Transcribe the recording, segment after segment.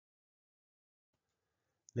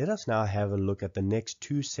Let us now have a look at the next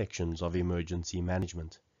two sections of emergency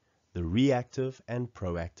management, the reactive and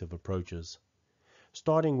proactive approaches.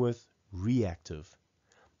 Starting with reactive.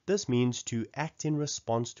 This means to act in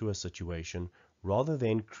response to a situation rather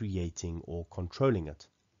than creating or controlling it.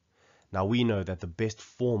 Now we know that the best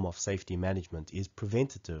form of safety management is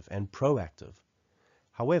preventative and proactive.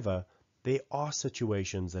 However, there are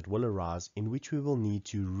situations that will arise in which we will need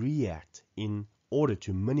to react in order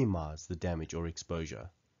to minimize the damage or exposure.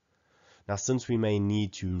 Now, since we may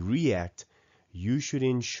need to react, you should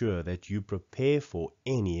ensure that you prepare for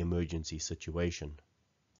any emergency situation.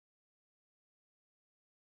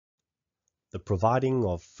 The providing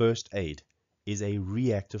of first aid is a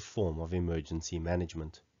reactive form of emergency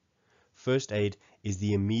management. First aid is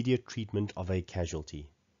the immediate treatment of a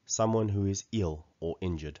casualty, someone who is ill or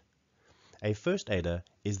injured. A first aider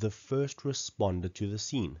is the first responder to the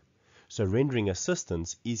scene, so rendering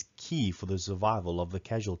assistance is key for the survival of the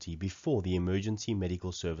casualty before the emergency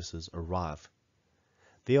medical services arrive.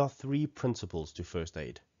 There are three principles to first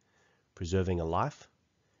aid: preserving a life,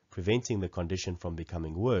 preventing the condition from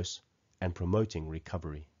becoming worse, and promoting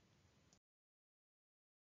recovery.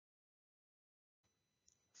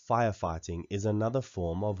 Firefighting is another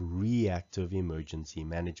form of reactive emergency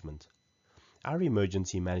management. Our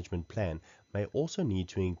emergency management plan may also need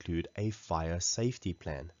to include a fire safety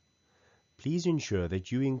plan. Please ensure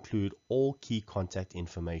that you include all key contact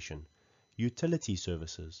information, utility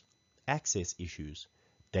services, access issues,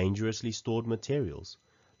 dangerously stored materials,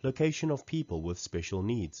 location of people with special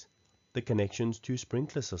needs, the connections to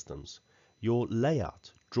sprinkler systems, your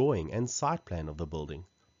layout, drawing and site plan of the building,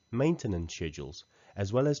 maintenance schedules,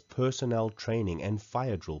 as well as personnel training and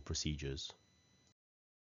fire drill procedures.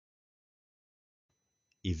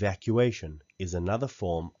 Evacuation is another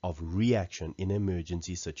form of reaction in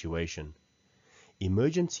emergency situation.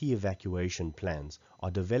 Emergency evacuation plans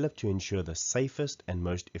are developed to ensure the safest and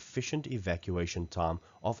most efficient evacuation time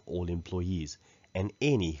of all employees and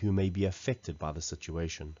any who may be affected by the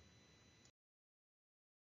situation.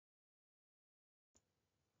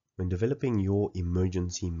 When developing your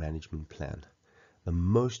emergency management plan, the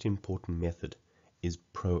most important method is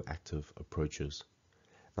proactive approaches.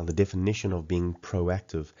 Now, the definition of being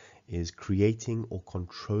proactive is creating or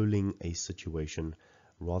controlling a situation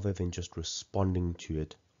rather than just responding to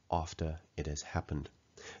it after it has happened.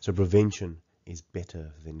 So prevention is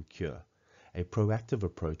better than cure. A proactive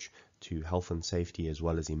approach to health and safety as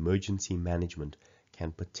well as emergency management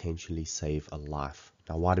can potentially save a life.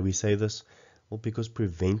 Now, why do we say this? Well, because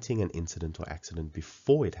preventing an incident or accident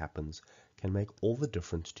before it happens can make all the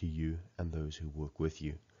difference to you and those who work with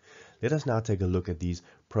you. Let us now take a look at these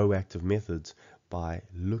proactive methods by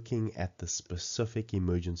looking at the specific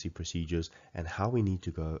emergency procedures and how we need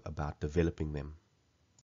to go about developing them.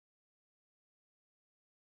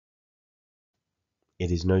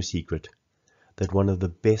 It is no secret that one of the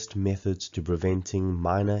best methods to preventing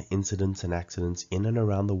minor incidents and accidents in and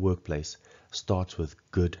around the workplace starts with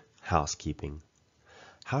good housekeeping.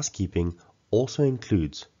 Housekeeping also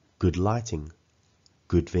includes good lighting,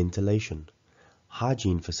 good ventilation,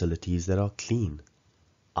 hygiene facilities that are clean,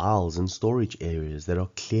 aisles and storage areas that are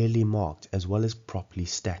clearly marked as well as properly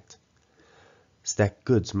stacked. Stacked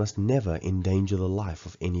goods must never endanger the life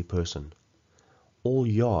of any person. All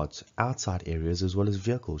yards, outside areas as well as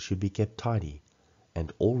vehicles should be kept tidy,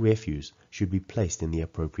 and all refuse should be placed in the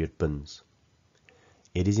appropriate bins.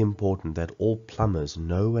 It is important that all plumbers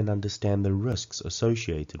know and understand the risks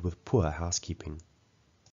associated with poor housekeeping.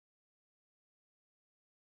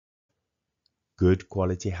 Good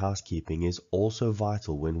quality housekeeping is also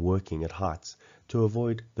vital when working at heights to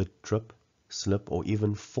avoid the trip, slip, or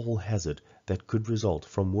even fall hazard that could result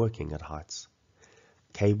from working at heights.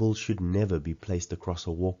 Cables should never be placed across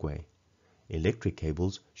a walkway. Electric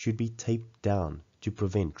cables should be taped down to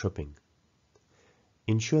prevent tripping.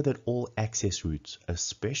 Ensure that all access routes,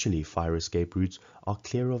 especially fire escape routes, are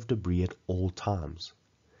clear of debris at all times.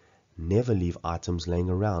 Never leave items laying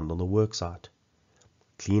around on the worksite.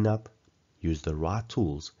 Clean up, use the right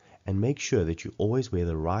tools, and make sure that you always wear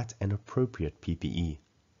the right and appropriate PPE.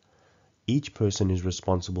 Each person is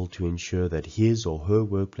responsible to ensure that his or her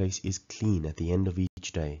workplace is clean at the end of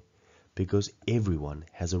each day, because everyone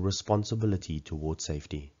has a responsibility towards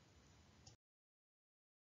safety.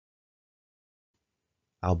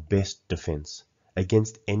 Our best defense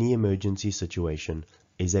against any emergency situation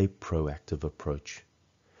is a proactive approach.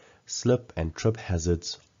 Slip and trip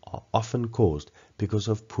hazards are often caused because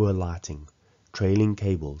of poor lighting, trailing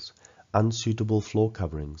cables, unsuitable floor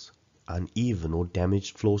coverings, uneven or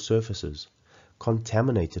damaged floor surfaces,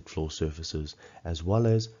 contaminated floor surfaces, as well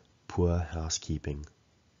as poor housekeeping.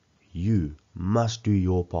 you must do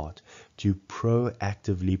your part to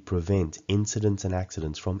proactively prevent incidents and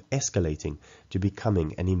accidents from escalating to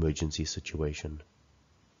becoming an emergency situation.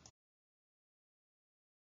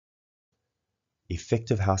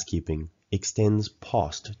 Effective housekeeping extends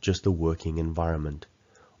past just the working environment,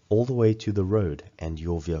 all the way to the road and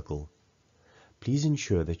your vehicle. Please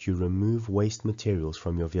ensure that you remove waste materials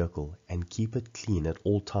from your vehicle and keep it clean at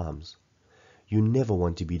all times. You never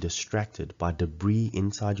want to be distracted by debris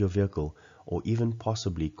inside your vehicle or even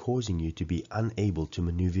possibly causing you to be unable to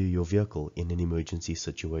maneuver your vehicle in an emergency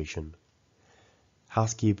situation.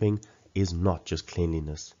 Housekeeping is not just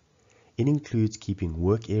cleanliness. It includes keeping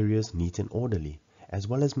work areas neat and orderly, as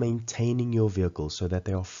well as maintaining your vehicles so that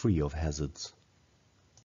they are free of hazards.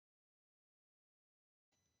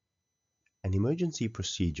 An emergency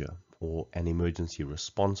procedure or an emergency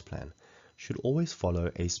response plan should always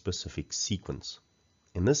follow a specific sequence.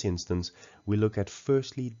 In this instance, we look at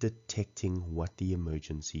firstly detecting what the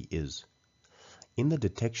emergency is. In the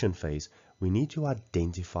detection phase, we need to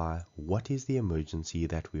identify what is the emergency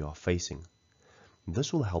that we are facing.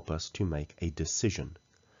 This will help us to make a decision.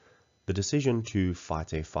 The decision to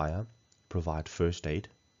fight a fire, provide first aid,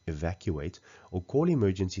 evacuate, or call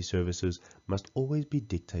emergency services must always be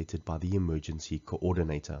dictated by the emergency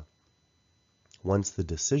coordinator. Once the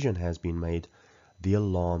decision has been made, the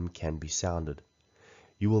alarm can be sounded.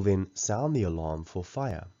 You will then sound the alarm for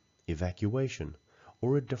fire, evacuation,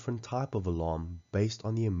 or a different type of alarm based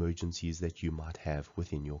on the emergencies that you might have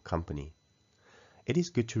within your company. It is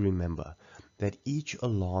good to remember that each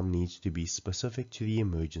alarm needs to be specific to the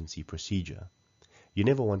emergency procedure. You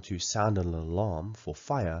never want to sound an alarm for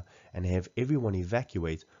fire and have everyone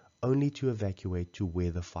evacuate only to evacuate to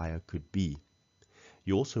where the fire could be.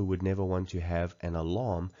 You also would never want to have an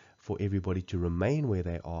alarm for everybody to remain where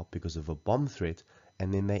they are because of a bomb threat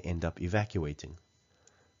and then they end up evacuating.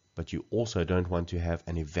 But you also don't want to have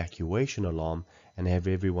an evacuation alarm and have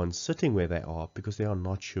everyone sitting where they are because they are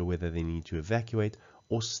not sure whether they need to evacuate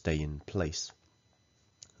or stay in place.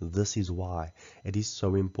 This is why it is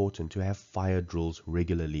so important to have fire drills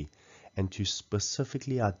regularly and to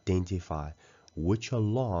specifically identify which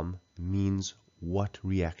alarm means what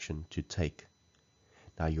reaction to take.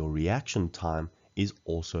 Now, your reaction time is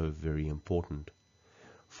also very important.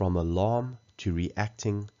 From alarm to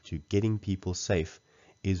reacting to getting people safe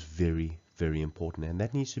is very, very important, and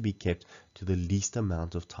that needs to be kept to the least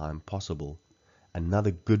amount of time possible.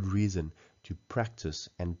 Another good reason to practice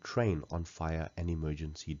and train on fire and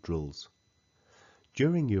emergency drills.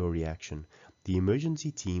 During your reaction, the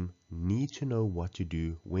emergency team need to know what to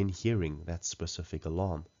do when hearing that specific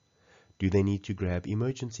alarm. Do they need to grab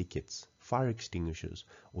emergency kits, fire extinguishers,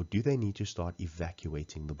 or do they need to start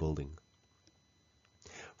evacuating the building?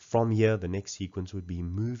 From here, the next sequence would be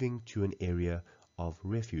moving to an area of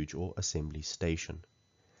refuge or assembly station.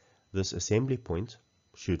 This assembly point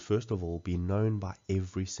should first of all be known by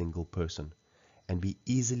every single person and be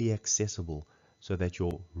easily accessible so that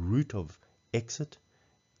your route of exit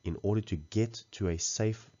in order to get to a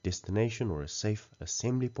safe destination or a safe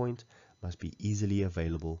assembly point must be easily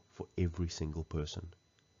available for every single person.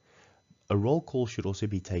 A roll call should also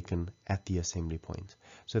be taken at the assembly point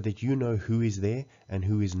so that you know who is there and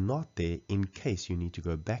who is not there in case you need to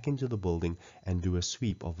go back into the building and do a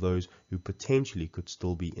sweep of those who potentially could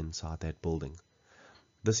still be inside that building.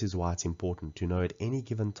 This is why it's important to know at any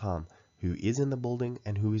given time who is in the building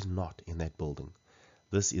and who is not in that building.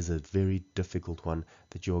 This is a very difficult one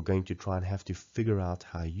that you're going to try and have to figure out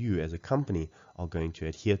how you as a company are going to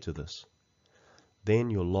adhere to this.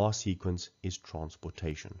 Then your last sequence is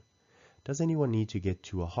transportation. Does anyone need to get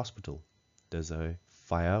to a hospital? Does a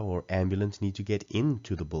fire or ambulance need to get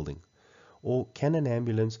into the building? Or can an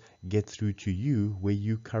ambulance get through to you where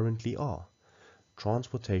you currently are?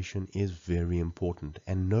 Transportation is very important,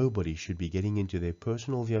 and nobody should be getting into their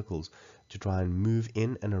personal vehicles to try and move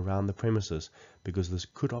in and around the premises because this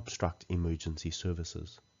could obstruct emergency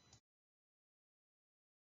services.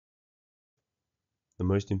 The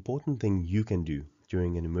most important thing you can do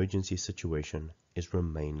during an emergency situation is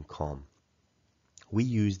remain calm. We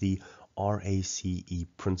use the RACE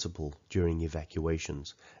principle during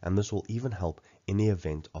evacuations, and this will even help in the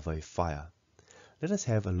event of a fire. Let us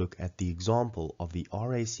have a look at the example of the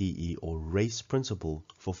RACE or RACE principle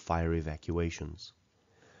for fire evacuations.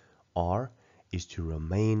 R is to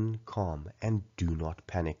remain calm and do not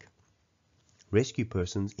panic. Rescue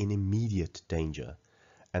persons in immediate danger,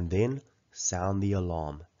 and then sound the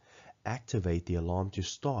alarm. Activate the alarm to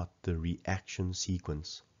start the reaction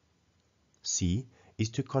sequence. C is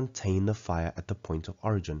to contain the fire at the point of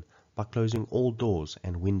origin by closing all doors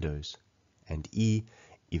and windows. And E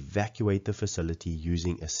evacuate the facility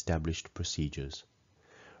using established procedures.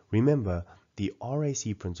 Remember, the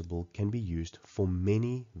RAC principle can be used for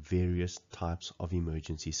many various types of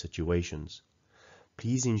emergency situations.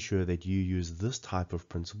 Please ensure that you use this type of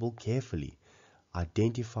principle carefully,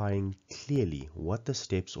 identifying clearly what the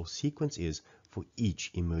steps or sequence is for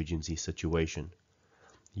each emergency situation.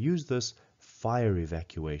 Use this fire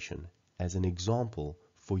evacuation as an example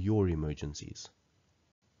for your emergencies.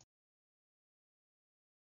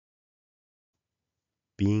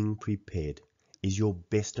 Being prepared is your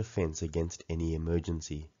best defense against any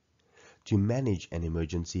emergency. To manage an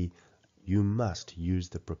emergency, you must use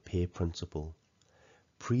the prepare principle.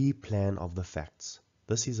 Pre-plan of the facts.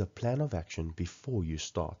 This is a plan of action before you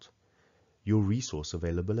start. Your resource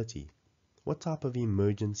availability. What type of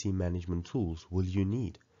emergency management tools will you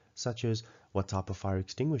need, such as what type of fire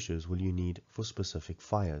extinguishers will you need for specific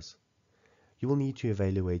fires? You will need to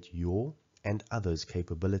evaluate your and others'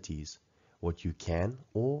 capabilities, what you can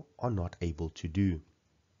or are not able to do.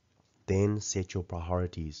 Then set your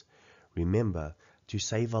priorities. Remember to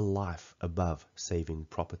save a life above saving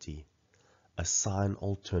property. Assign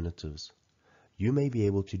alternatives. You may be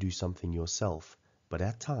able to do something yourself, but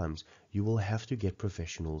at times you will have to get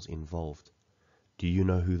professionals involved. Do you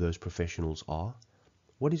know who those professionals are?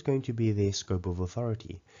 What is going to be their scope of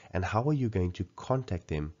authority, and how are you going to contact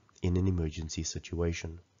them in an emergency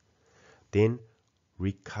situation? Then,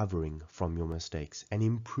 recovering from your mistakes and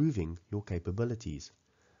improving your capabilities.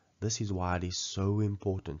 This is why it is so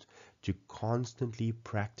important to constantly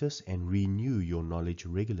practice and renew your knowledge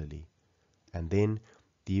regularly. And then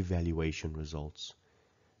the evaluation results.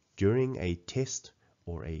 During a test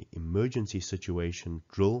or an emergency situation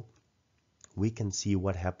drill, we can see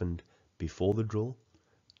what happened before the drill,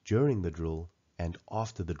 during the drill, and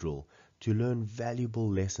after the drill to learn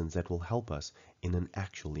valuable lessons that will help us in an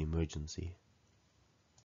actual emergency.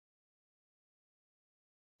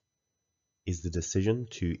 Is the decision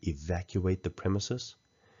to evacuate the premises?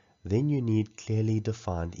 Then you need clearly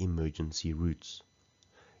defined emergency routes.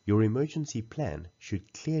 Your emergency plan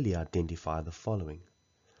should clearly identify the following: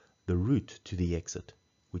 the route to the exit,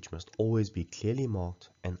 which must always be clearly marked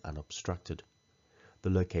and unobstructed; the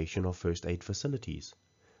location of first aid facilities;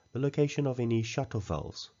 the location of any shut-off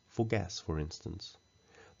valves, for gas for instance;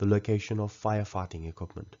 the location of firefighting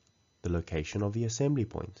equipment; the location of the assembly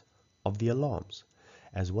point, of the alarms,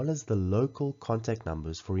 as well as the local contact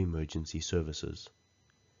numbers for emergency services.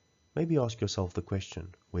 Maybe ask yourself the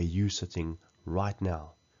question, where you're sitting right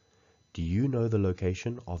now. Do you know the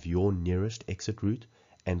location of your nearest exit route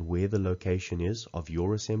and where the location is of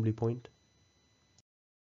your assembly point?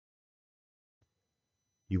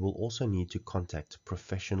 You will also need to contact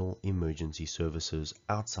professional emergency services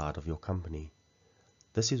outside of your company.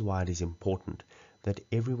 This is why it is important that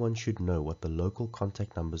everyone should know what the local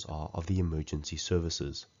contact numbers are of the emergency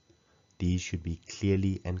services. These should be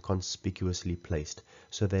clearly and conspicuously placed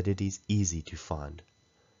so that it is easy to find.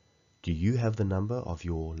 Do you have the number of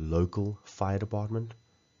your local fire department,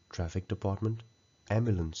 traffic department,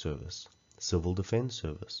 ambulance service, civil defense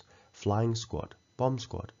service, flying squad, bomb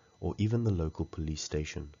squad, or even the local police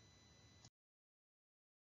station?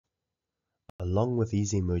 Along with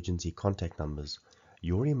these emergency contact numbers,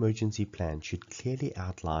 your emergency plan should clearly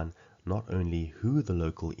outline not only who the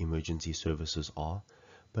local emergency services are,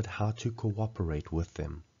 but how to cooperate with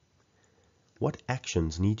them. What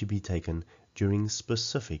actions need to be taken during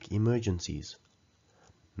specific emergencies?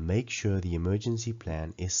 Make sure the emergency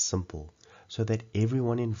plan is simple so that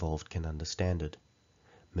everyone involved can understand it.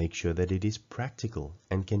 Make sure that it is practical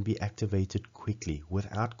and can be activated quickly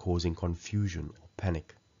without causing confusion or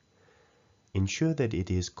panic. Ensure that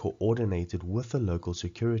it is coordinated with the local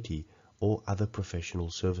security or other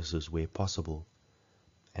professional services where possible.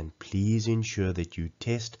 And please ensure that you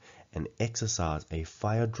test and exercise a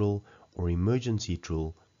fire drill or emergency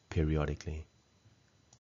drill periodically.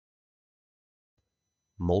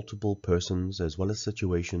 Multiple persons as well as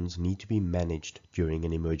situations need to be managed during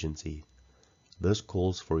an emergency. This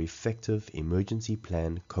calls for effective emergency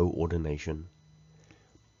plan coordination.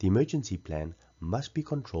 The emergency plan must be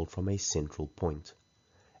controlled from a central point.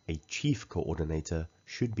 A chief coordinator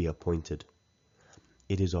should be appointed.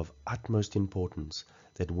 It is of utmost importance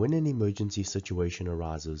that when an emergency situation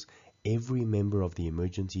arises, every member of the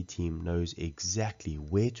emergency team knows exactly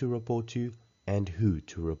where to report to and who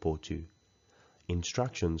to report to.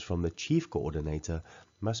 Instructions from the chief coordinator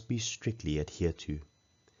must be strictly adhered to.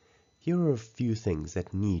 Here are a few things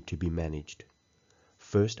that need to be managed: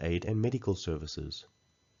 first aid and medical services,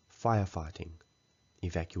 firefighting,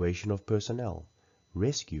 evacuation of personnel,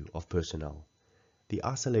 rescue of personnel, the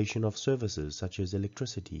isolation of services such as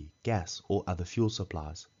electricity, gas, or other fuel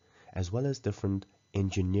supplies, as well as different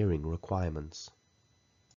engineering requirements.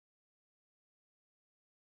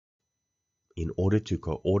 In order to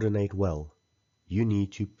coordinate well, you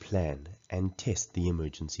need to plan and test the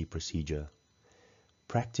emergency procedure.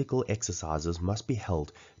 Practical exercises must be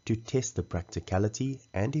held to test the practicality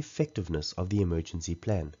and effectiveness of the emergency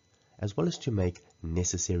plan, as well as to make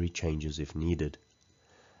necessary changes if needed.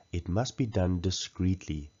 It must be done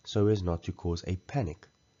discreetly so as not to cause a panic.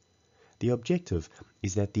 The objective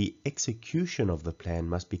is that the execution of the plan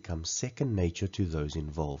must become second nature to those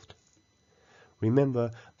involved.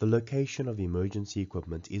 Remember, the location of emergency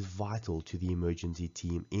equipment is vital to the emergency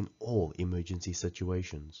team in all emergency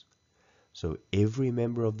situations. So every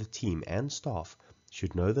member of the team and staff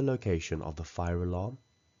should know the location of the fire alarm,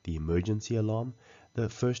 the emergency alarm, the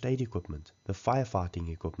first aid equipment, the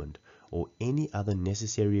firefighting equipment, or any other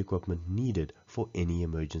necessary equipment needed for any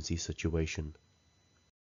emergency situation.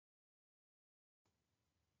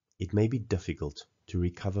 It may be difficult to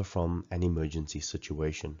recover from an emergency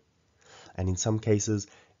situation, and in some cases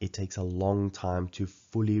it takes a long time to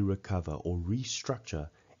fully recover or restructure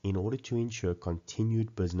in order to ensure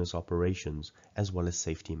continued business operations as well as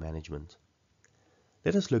safety management.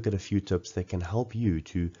 Let us look at a few tips that can help you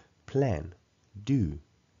to plan, do,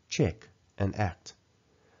 check, and act.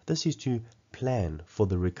 This is to plan for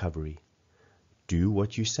the recovery. Do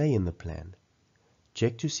what you say in the plan.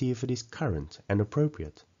 Check to see if it is current and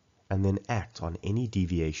appropriate, and then act on any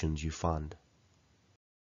deviations you find.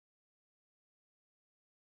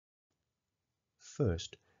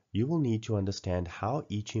 First, you will need to understand how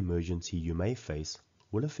each emergency you may face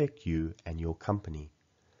will affect you and your company.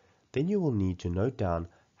 Then you will need to note down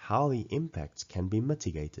how the impacts can be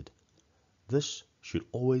mitigated. This should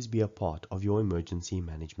always be a part of your emergency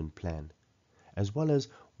management plan, as well as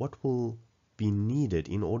what will be needed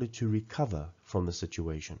in order to recover from the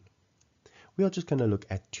situation. We are just going to look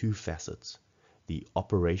at two facets, the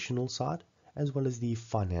operational side as well as the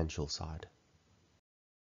financial side.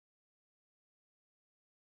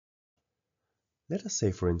 Let us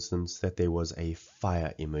say, for instance, that there was a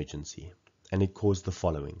fire emergency and it caused the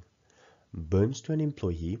following: burns to an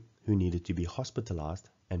employee who needed to be hospitalized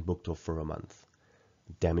and booked off for a month,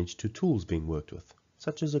 damage to tools being worked with,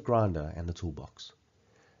 such as a grinder and a toolbox.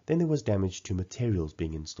 Then there was damage to materials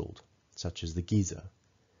being installed, such as the geyser.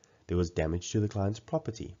 There was damage to the client's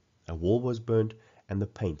property. A wall was burnt and the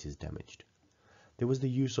paint is damaged. There was the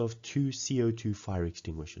use of 2 CO2 fire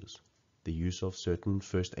extinguishers, the use of certain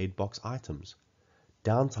first aid box items,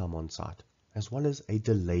 downtime on site, as well as a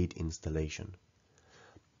delayed installation.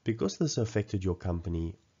 Because this affected your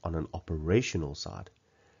company on an operational side,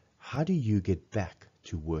 how do you get back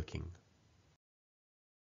to working?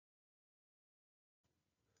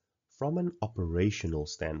 From an operational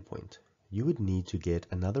standpoint, you would need to get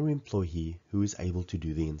another employee who is able to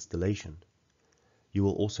do the installation. You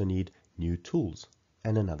will also need new tools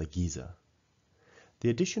and another geyser. The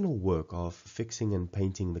additional work of fixing and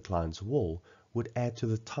painting the client's wall would add to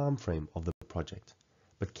the time frame of the project,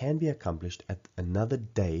 but can be accomplished at another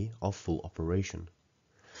day of full operation.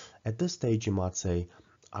 At this stage you might say,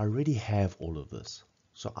 I already have all of this,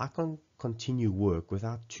 so I can continue work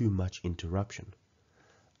without too much interruption.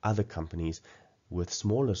 Other companies with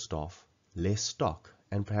smaller staff, less stock,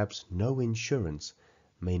 and perhaps no insurance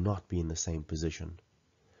may not be in the same position.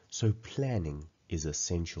 So planning is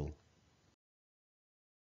essential.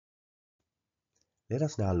 Let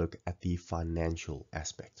us now look at the financial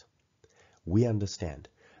aspect. We understand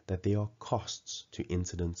that there are costs to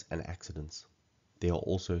incidents and accidents. There are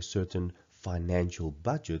also certain financial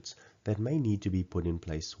budgets that may need to be put in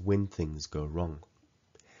place when things go wrong.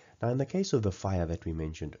 Now, in the case of the fire that we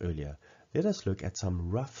mentioned earlier, let us look at some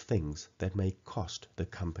rough things that may cost the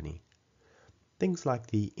company. Things like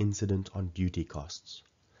the incident on duty costs.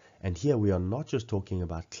 And here we are not just talking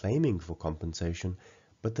about claiming for compensation,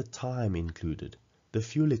 but the time included, the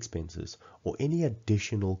fuel expenses, or any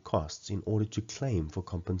additional costs in order to claim for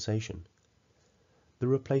compensation. The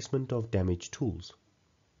replacement of damaged tools.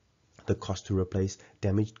 The cost to replace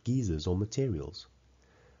damaged geysers or materials.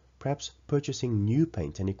 Perhaps purchasing new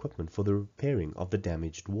paint and equipment for the repairing of the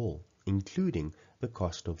damaged wall, including the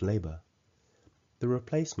cost of labor. The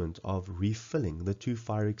replacement of refilling the 2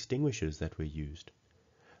 fire extinguishers that were used.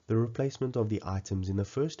 The replacement of the items in the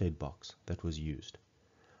first aid box that was used.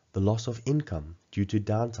 The loss of income due to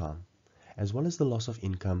downtime, as well as the loss of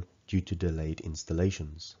income due to delayed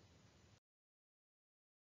installations.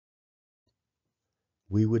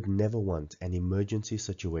 We would never want an emergency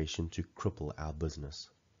situation to cripple our business.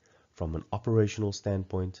 From an operational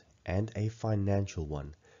standpoint and a financial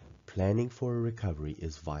one, planning for a recovery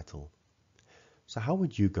is vital. So how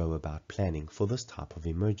would you go about planning for this type of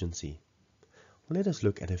emergency? Well, let us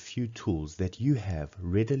look at a few tools that you have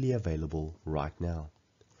readily available right now.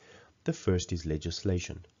 The first is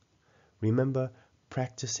legislation. Remember,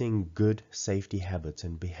 practicing good safety habits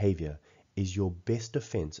and behavior is your best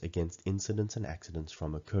defense against incidents and accidents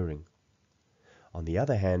from occurring. On the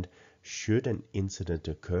other hand, should an incident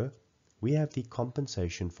occur, we have the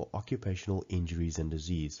compensation for occupational injuries and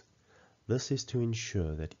disease. This is to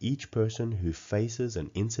ensure that each person who faces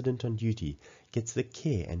an incident on duty gets the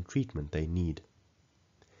care and treatment they need.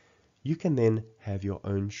 You can then have your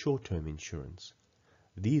own short-term insurance.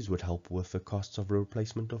 These would help with the costs of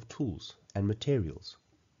replacement of tools and materials.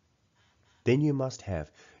 Then you must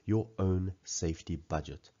have your own safety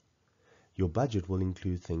budget. Your budget will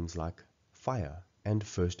include things like fire and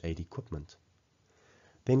first aid equipment.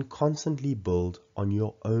 Then constantly build on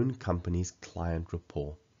your own company's client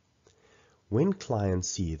rapport. When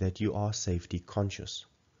clients see that you are safety conscious,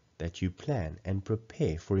 that you plan and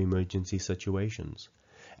prepare for emergency situations,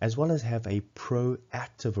 as well as have a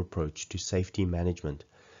proactive approach to safety management,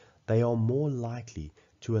 they are more likely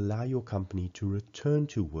to allow your company to return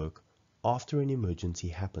to work after an emergency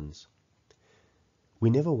happens. We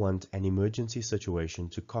never want an emergency situation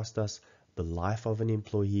to cost us the life of an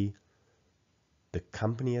employee, the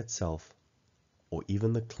company itself, or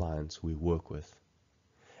even the clients we work with.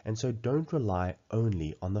 And so don't rely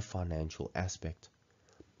only on the financial aspect.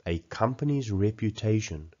 A company's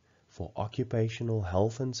reputation for occupational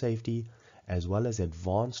health and safety, as well as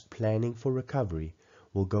advanced planning for recovery,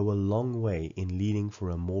 will go a long way in leading for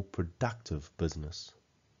a more productive business.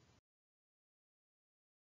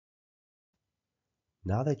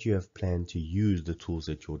 Now that you have planned to use the tools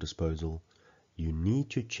at your disposal, you need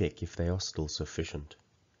to check if they are still sufficient.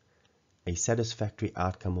 A satisfactory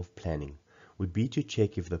outcome of planning would be to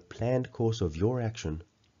check if the planned course of your action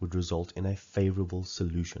would result in a favorable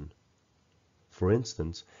solution. For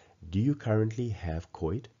instance, do you currently have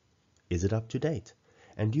COID? Is it up to date?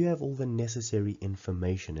 And do you have all the necessary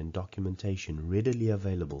information and documentation readily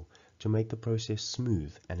available to make the process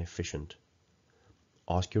smooth and efficient?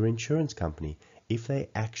 Ask your insurance company if they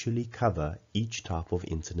actually cover each type of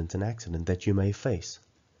incident and accident that you may face.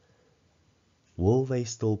 Will they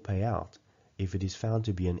still pay out if it is found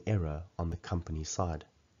to be an error on the company side?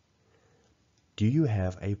 Do you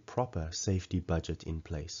have a proper safety budget in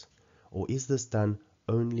place, or is this done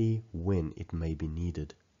only when it may be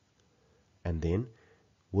needed? And then,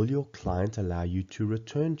 will your client allow you to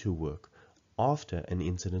return to work after an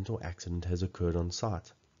incident or accident has occurred on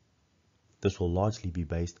site? This will largely be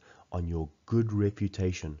based on your good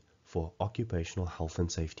reputation for occupational health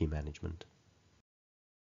and safety management.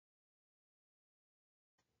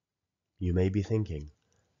 You may be thinking,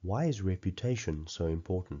 why is reputation so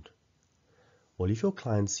important? Well, if your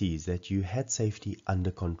client sees that you had safety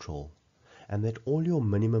under control and that all your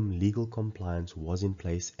minimum legal compliance was in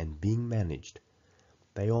place and being managed,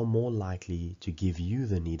 they are more likely to give you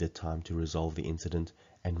the needed time to resolve the incident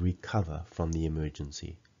and recover from the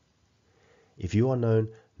emergency. If you are known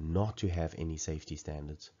not to have any safety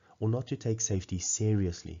standards or not to take safety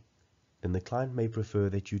seriously, then the client may prefer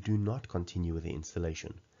that you do not continue with the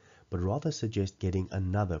installation, but rather suggest getting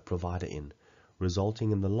another provider in,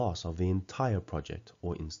 resulting in the loss of the entire project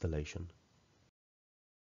or installation.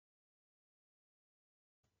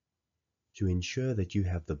 To ensure that you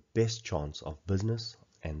have the best chance of business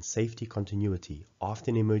and safety continuity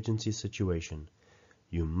after an emergency situation,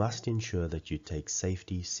 you must ensure that you take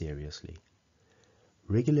safety seriously.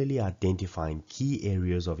 Regularly identifying key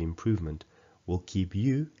areas of improvement will keep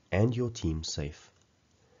you and your team safe.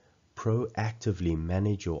 Proactively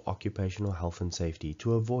manage your occupational health and safety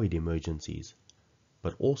to avoid emergencies,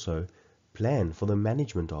 but also plan for the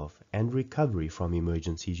management of and recovery from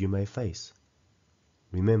emergencies you may face.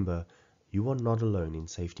 Remember, you are not alone in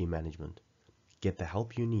safety management. Get the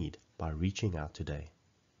help you need by reaching out today.